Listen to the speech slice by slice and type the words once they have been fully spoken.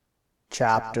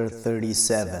Chapter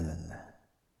 37.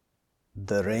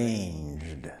 The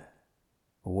Ranged.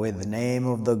 With name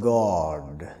of the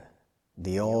God,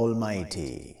 the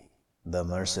Almighty, the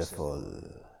Merciful.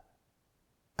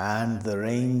 And the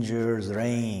rangers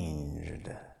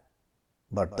ranged,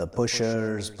 but the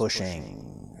pushers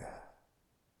pushing,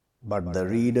 but the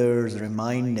readers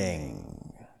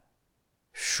reminding,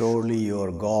 surely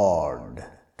your God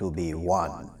to be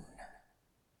one,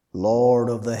 Lord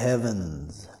of the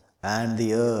heavens and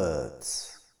the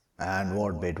earths, and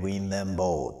what between them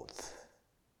both,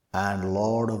 and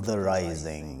Lord of the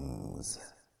risings.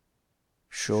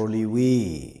 Surely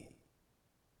we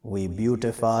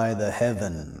beautify the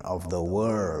heaven of the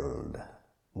world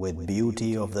with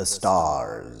beauty of the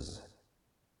stars,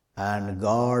 and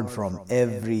guard from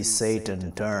every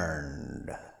Satan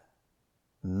turned.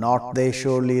 Not they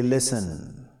surely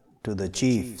listen to the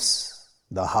chiefs,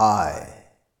 the high,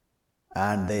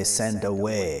 and they sent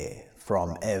away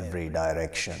from every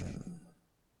direction.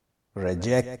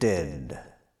 Rejected,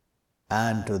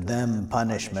 and to them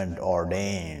punishment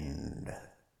ordained,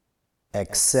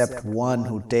 except one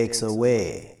who takes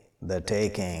away the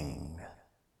taking,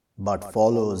 but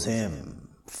follows him,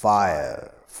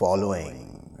 fire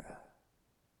following.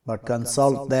 But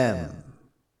consult them,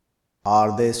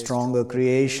 are they stronger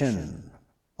creation,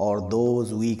 or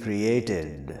those we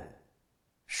created?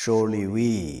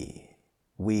 Surely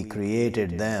we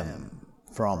created them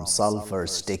from sulfur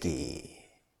sticky.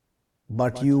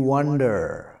 But you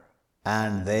wonder,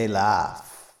 and they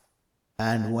laugh,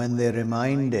 and when they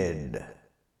reminded,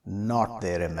 not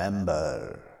they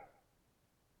remember.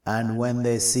 And when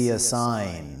they see a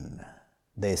sign,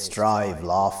 they strive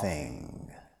laughing,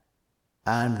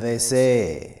 and they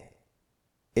say,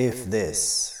 if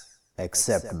this,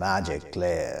 except magic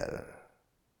clear,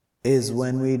 is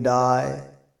when we die,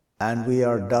 and we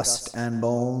are dust and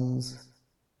bones,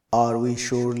 are we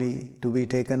surely to be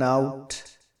taken out,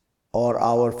 or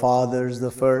our fathers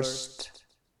the first?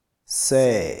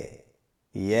 Say,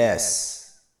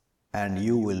 yes, and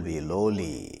you will be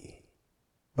lowly.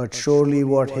 But surely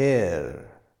what here,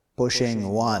 pushing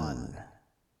one,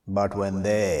 but when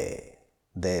they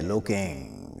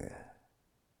looking,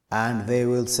 and they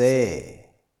will say,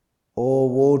 oh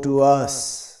woe to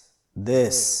us,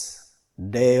 this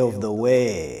day of the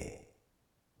way,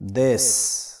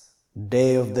 this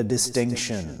day of the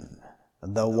distinction,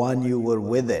 the one you were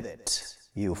with it,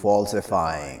 you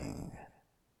falsifying.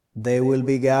 They will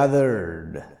be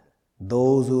gathered,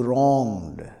 those who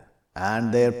wronged,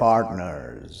 and their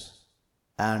partners,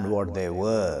 and what they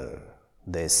were,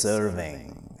 they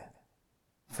serving,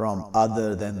 from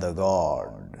other than the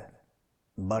God.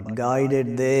 But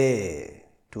guided they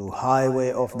to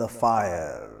highway of the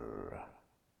fire.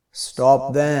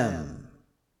 Stop them,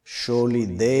 surely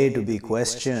they to be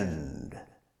questioned.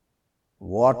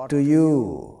 What to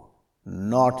you?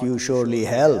 Not you surely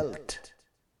helped,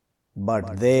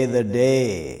 but they the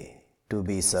day to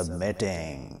be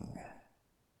submitting,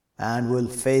 and will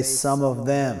face some of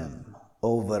them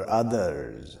over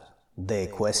others, they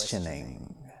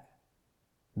questioning.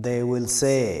 They will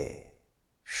say,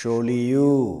 surely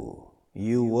you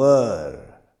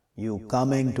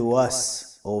coming to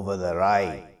us over the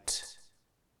right.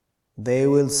 They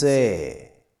will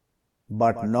say,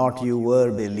 but not you were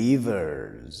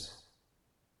believers,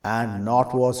 and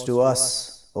not was to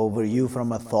us over you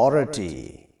from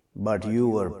authority, but you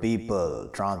were people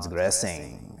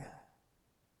transgressing.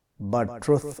 But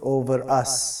truth over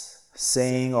us,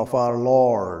 saying of our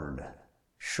Lord,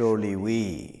 surely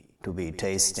we to be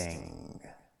tasting.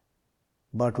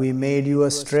 But we made you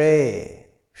astray,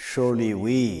 surely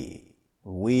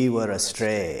we were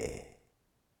astray.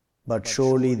 But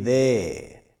surely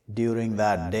they, during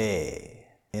that day,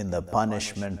 in the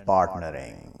punishment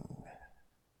partnering.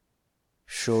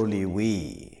 Surely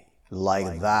we,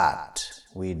 like that,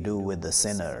 we do with the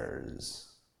sinners.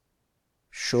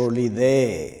 Surely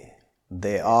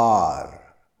they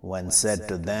are, when said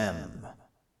to them,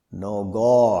 no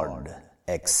God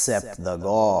except the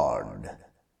God,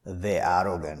 they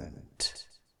arrogant.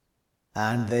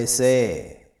 And they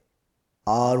say,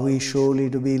 are we surely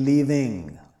to be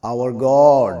leaving our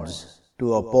gods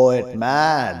to a poet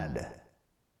mad?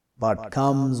 But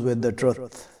comes with the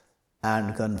truth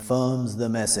and confirms the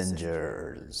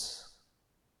messengers.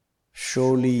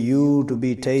 Surely you to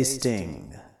be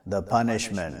tasting the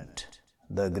punishment,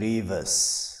 the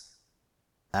grievous,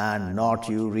 and not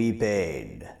you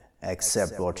repaid,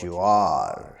 except what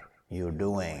you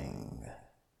doing.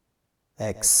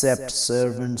 Except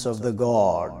servants of the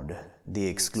God, the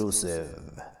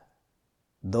exclusive,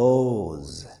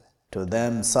 those to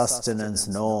them sustenance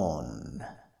known,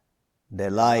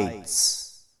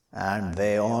 delights and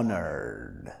they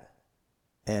honored.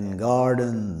 In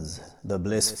gardens the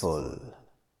blissful,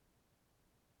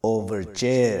 over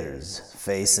chairs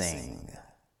facing,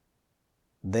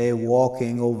 they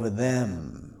walking over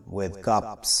them with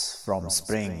cups from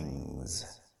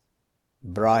springs,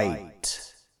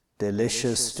 bright,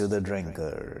 delicious to the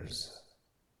drinkers.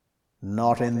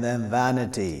 Not in them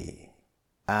vanity,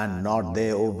 and not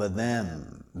they over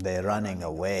them, they running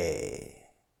away.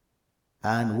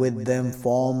 And with them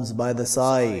forms by the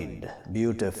side,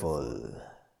 beautiful,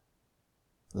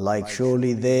 like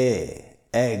surely they,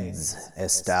 eggs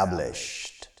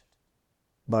established,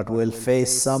 but will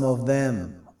face some of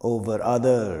them over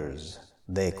others,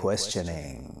 they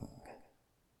questioning.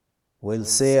 Will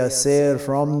say a seer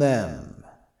from them,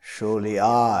 surely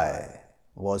I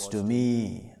was to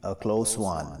me a close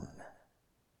one.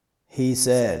 He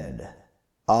said,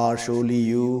 are surely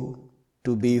you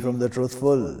to be from the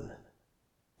truthful?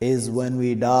 Is when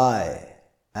we die,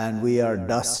 and we are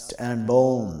dust and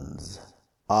bones,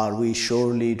 are we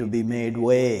surely to be made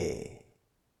way?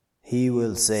 He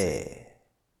will say,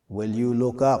 will you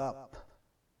look up?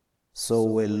 So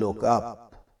will look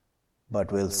up,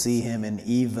 but will see him in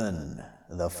even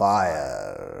the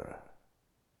fire.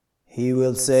 He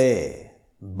will say,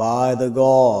 by the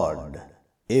God,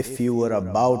 if you were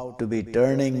about to be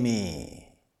turning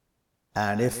me,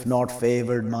 and if not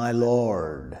favored my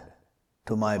Lord,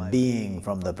 to my being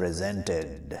from the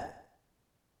presented,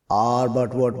 are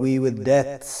but what we with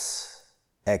deaths,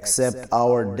 except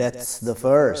our deaths the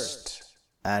first,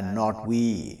 and not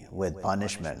we with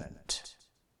punishment.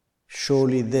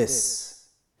 Surely this,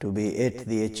 to be it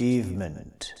the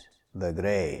achievement, the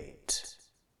great.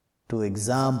 To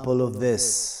example of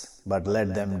this, but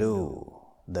let them do,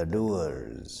 the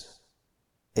doers.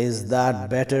 Is that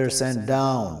better sent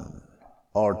down,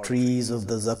 or trees of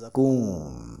the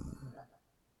Zakkum?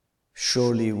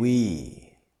 Surely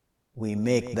we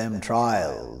make them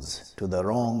trials to the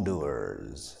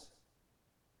wrongdoers.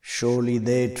 Surely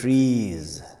they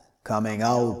trees coming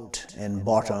out in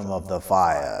bottom of the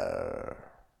fire.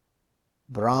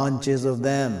 Branches of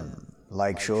them,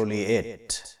 like surely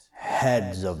it,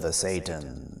 heads of the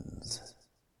Satans.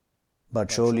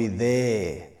 But surely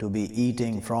they to be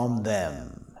eating from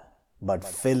them, but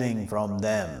filling from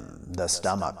them the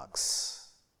stomachs.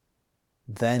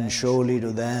 Then surely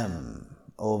to them,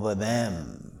 over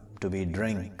them, to be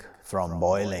drink from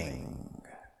boiling.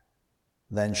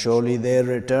 Then surely they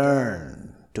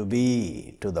return to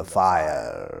be to the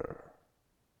fire.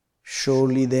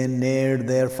 Surely they neared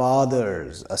their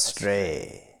fathers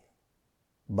astray,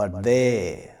 but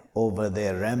they over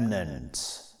their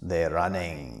remnants they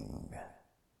running.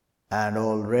 And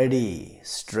already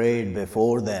strayed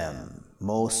before them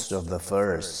most of the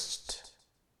first,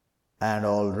 and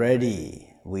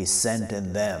already we sent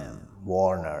in them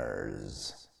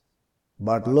warners.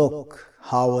 But look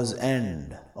how was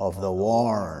end of the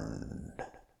warned,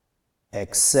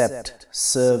 except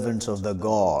servants of the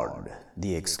God,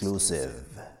 the exclusive,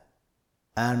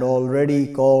 and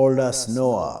already called us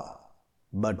Noah,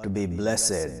 but to be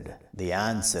blessed the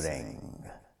answering.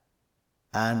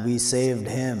 And we saved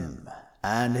him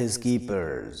and his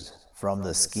keepers from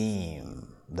the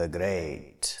scheme, the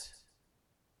great.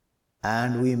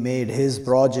 And we made his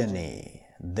progeny,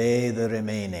 they the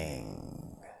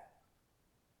remaining.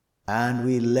 And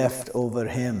we left over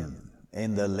him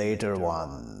in the later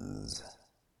ones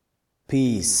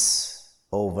peace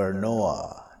over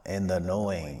Noah in the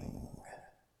knowing.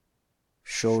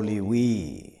 Surely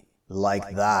we,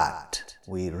 like that,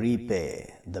 we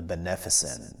repay the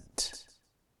beneficent.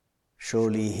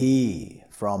 Surely he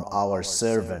from our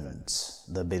servants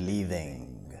the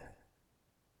believing.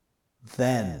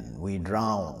 Then we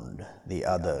drowned the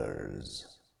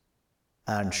others.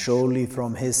 And surely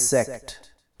from his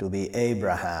sect to be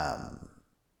Abraham,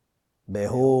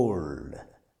 behold,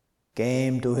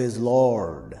 came to his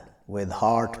Lord with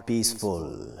heart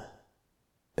peaceful.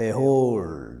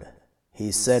 Behold,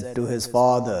 he said to his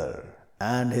father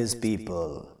and his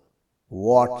people,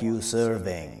 what you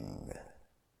serving?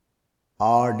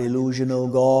 Are delusional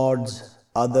gods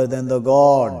other than the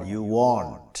God you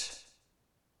want?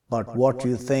 But what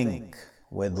you think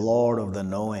with Lord of the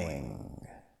knowing?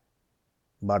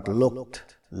 But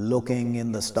looking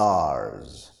in the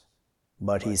stars.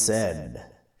 But he said,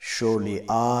 surely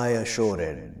I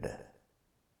assured.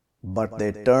 But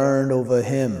they turned over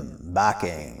him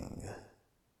backing,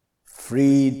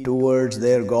 freed towards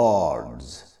their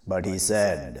gods. But he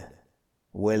said,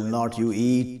 will not you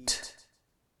eat?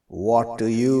 What do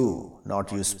you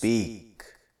not you speak?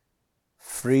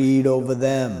 Freed over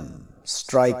them,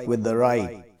 strike with the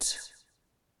right.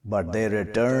 But they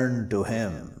returned to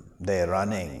him they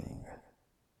running.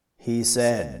 He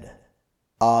said,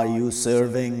 "Are you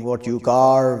serving what you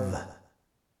carve?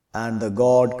 And the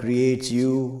God creates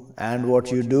you and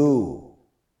what you do."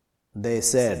 They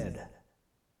said,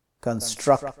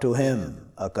 "Construct to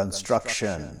him a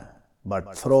construction,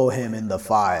 but throw him in the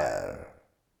fire."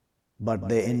 But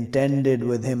they intended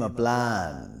with him a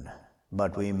plan,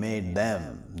 but we made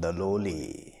them the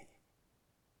lowly.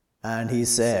 And he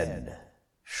said,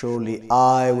 "Surely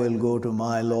I will go to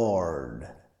my Lord,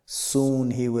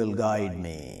 soon he will guide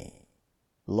me.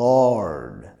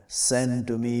 Lord, send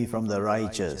to me from the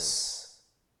righteous."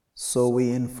 So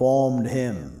we informed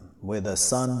him with a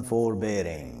son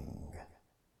forbearing.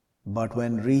 But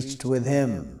when reached with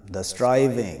him the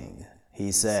striving,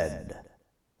 he said,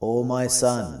 "O my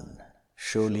son,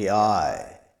 surely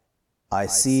I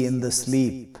see in the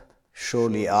sleep,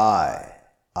 surely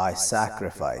I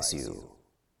sacrifice you.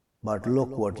 But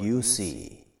look what you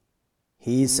see."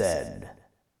 He said,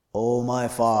 "O my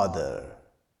father,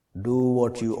 do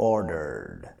what you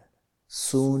ordered.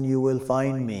 Soon you will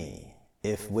find me,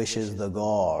 if wishes the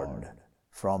God,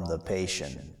 from the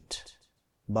patient."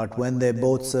 But when they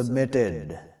both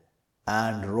submitted,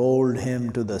 and rolled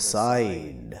him to the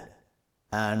side,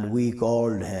 and we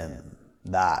called him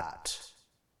that,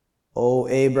 "O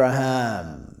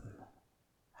Abraham,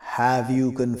 have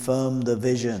you confirmed the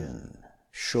vision?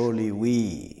 Surely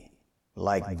we,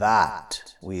 like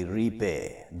that, we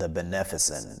repay the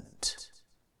beneficent.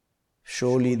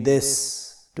 Surely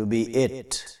this to be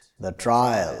it, the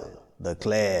trial, the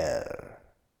clear."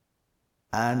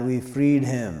 And we freed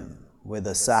him with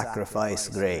a sacrifice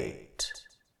great,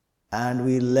 and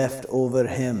we left over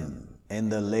him in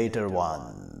the later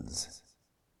ones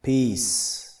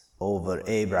peace over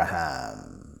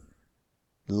Abraham.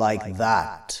 Like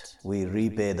that we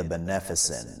repay the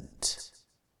beneficent.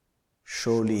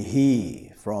 Surely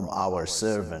he from our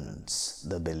servants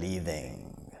the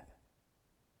believing.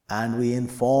 And we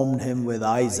informed him with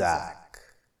Isaac,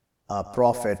 a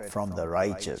prophet from the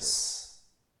righteous.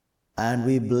 And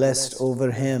we blessed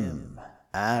over him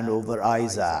and over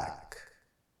Isaac,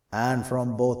 and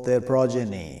from both their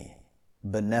progeny,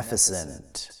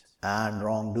 beneficent and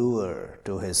wrongdoer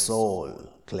to his soul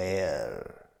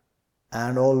clear.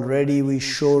 And already we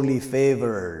surely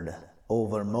favored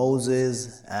over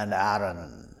Moses and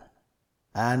Aaron,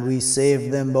 and we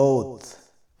saved them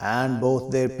both, and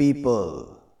both their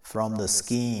people, from the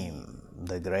scheme,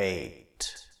 the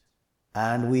great.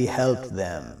 And we helped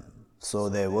them, so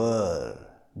they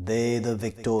the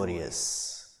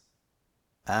victorious.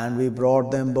 And we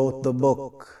brought them both the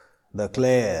book, the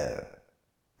clear,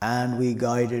 and we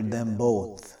guided them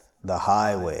both, the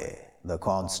highway, the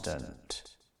constant.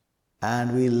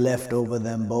 And we left over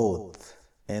them both,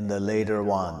 in the later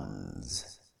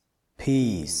ones,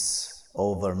 peace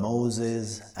over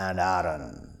Moses and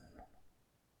Aaron.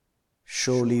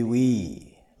 Surely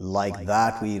we, like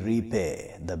that we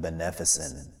repay the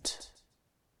beneficent.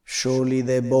 Surely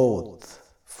they both,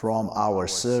 from our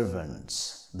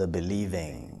servants, the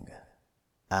believing.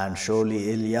 And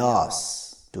surely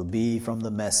Elias, to be from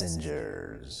the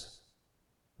messengers.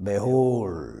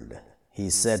 Behold, he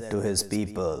said to his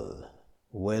people,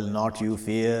 "Will not you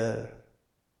fear?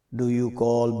 Do you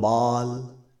call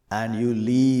Baal, and you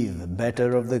leave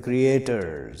better of the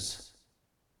creators?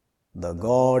 The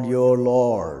God your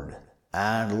Lord,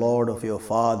 and Lord of your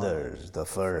fathers, the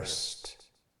first.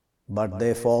 But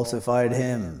they falsified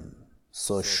him,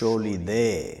 so surely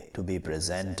they to be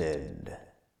presented.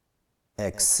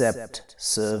 Except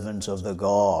servants of the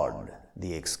God,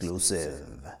 the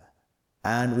exclusive.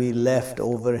 And we left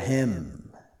over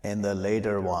him in the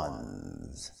later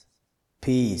ones,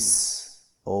 peace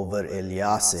over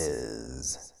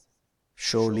Elias's.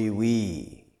 Surely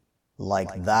we,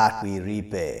 like that we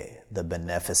repay the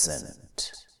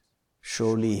beneficent.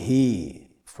 Surely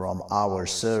he from our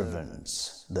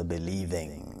servants the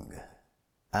believing.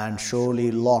 And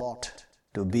surely Lot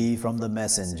to be from the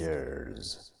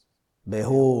messengers.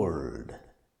 Behold,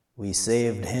 we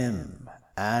saved him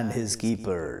and his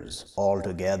keepers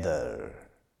altogether,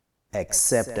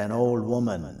 except an old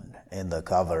woman in the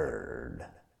covered.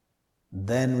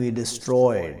 Then we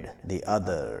destroyed the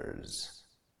others.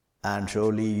 And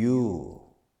surely you,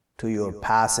 to your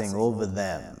passing over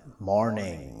them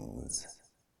mornings,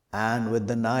 and with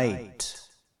the night,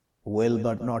 will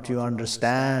but not you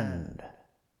understand?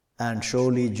 And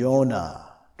surely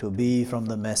Jonah to be from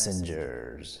the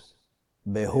messengers.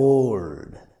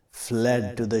 Behold,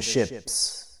 fled to the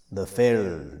ships, the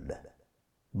filled,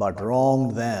 but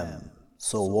wronged them,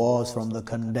 so was from the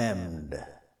condemned.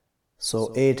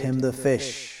 So ate him the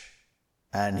fish,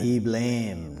 and he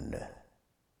blamed.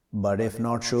 But if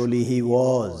not, surely he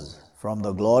was from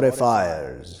the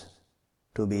glorifiers,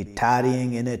 to be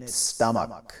tarrying in its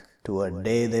stomach to a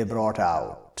day they brought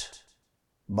out.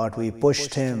 But we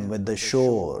pushed him with the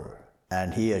shore,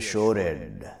 and he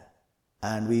assured,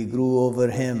 and we grew over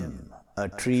him a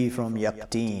tree from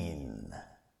Yaqteen,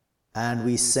 and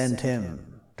we sent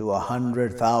him to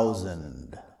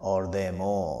 100,000 or they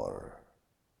more.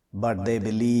 But they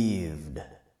believed,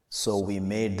 so we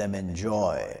made them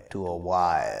enjoy to a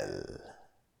while.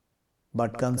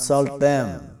 But consult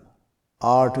them,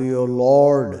 are to your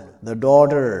Lord the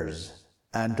daughters,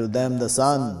 and to them the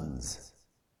sons?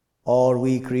 Or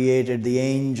we created the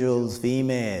angels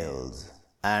females,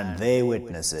 and they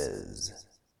witnesses?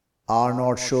 Are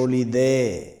not surely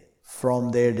they,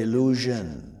 from their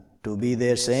delusion, to be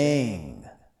their saying,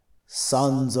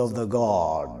 sons of the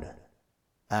God,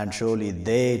 and surely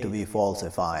they to be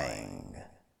falsifying?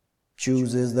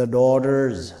 Chooses the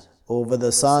daughters over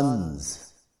the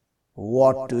sons?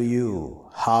 What to you,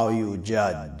 how you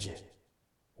judge?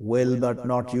 Will but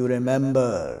not you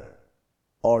remember,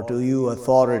 or to you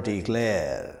authority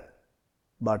clear?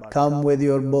 But come with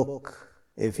your book,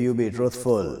 if you be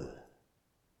truthful.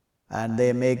 And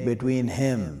they make between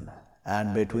him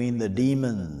and between the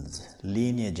demons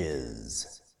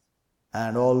lineages,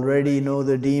 and already know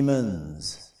the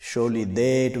demons, surely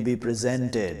they to be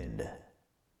presented.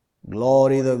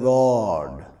 Glory the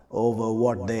God over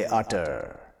what they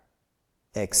utter,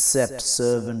 except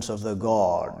servants of the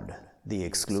God, the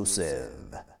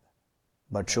exclusive.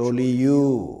 But surely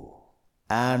you,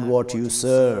 and what you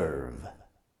serve,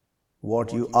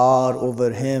 what you are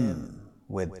over him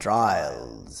with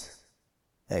trials,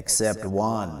 except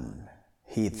one,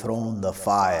 he thrown the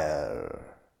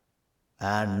fire,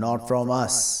 and not from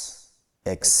us,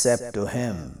 except to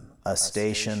him a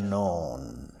station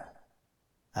known.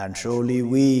 And surely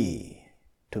we,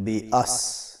 to be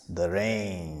us the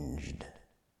ranged,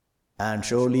 and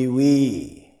surely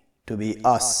we, to be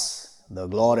us the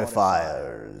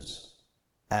glorifiers.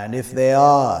 And if they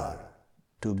are,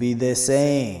 to be they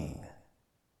saying,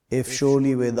 if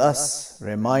surely with us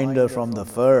reminder from the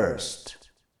first,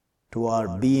 to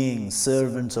our being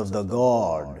servants of the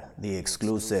God, the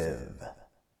exclusive.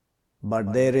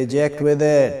 But they reject with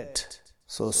it,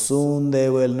 so soon they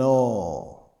will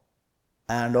know,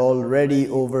 and already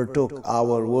overtook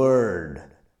our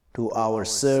word to our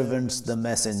servants the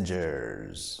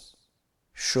messengers.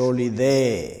 Surely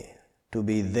they, to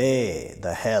be they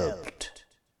the helped,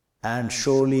 and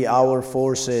surely our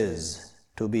forces,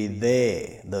 to be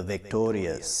they the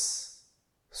victorious.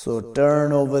 So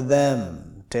turn over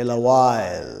them till a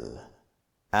while,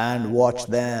 and watch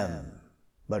them,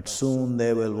 but soon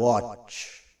they will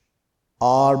watch.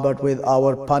 Are but with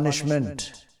our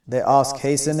punishment, they ask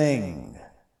hastening,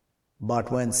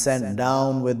 but when sent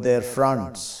down with their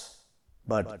fronts,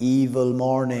 but evil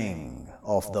morning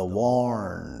of the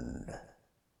warned.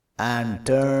 And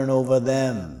turn over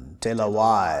them till a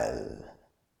while,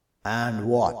 and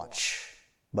watch,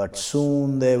 but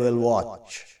soon they will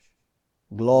watch.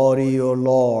 Glory your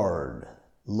Lord,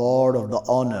 Lord of the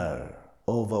honor,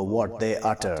 over what they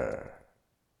utter,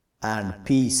 and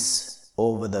peace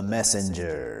over the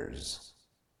messengers,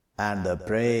 and the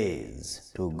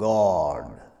praise to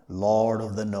God, Lord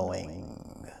of the knowing.